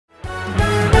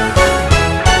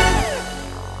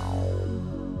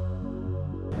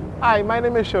Hi, my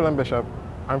name is Shurlon Bishop.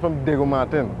 I'm from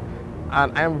Digicel,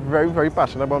 and I am very, very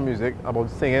passionate about music,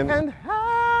 about singing. And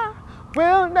I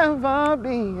will never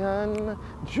be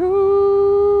untrue.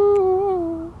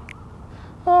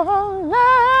 Oh,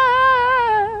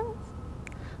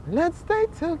 let's stay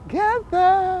together.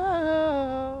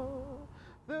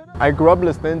 I grew up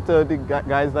listening to the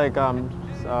guys like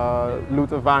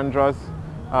Luther Vandross,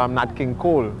 Nat King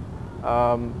Cole,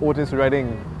 Otis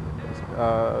Redding,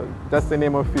 just to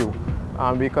name a few.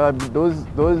 Because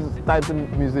those types of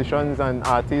musicians and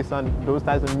artists and those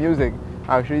types of music,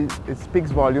 actually it speaks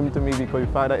volume to me because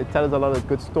you find that it tells a lot of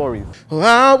good stories.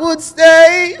 I would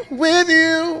stay with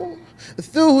you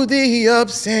through the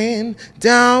ups and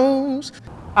downs.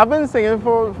 I've been singing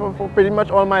for pretty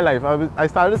much all my life. I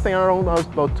started singing around when I was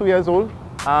about 2 years old.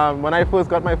 When I first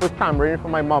got my first tambourine from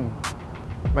my mom.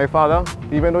 My father,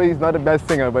 even though he's not the best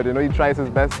singer, but you know, he tries his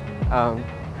best.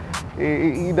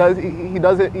 He does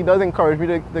encourage me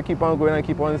to keep on going and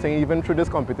keep on singing even through this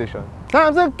competition.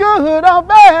 Times are good or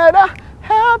bad,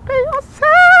 happy or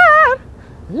sad,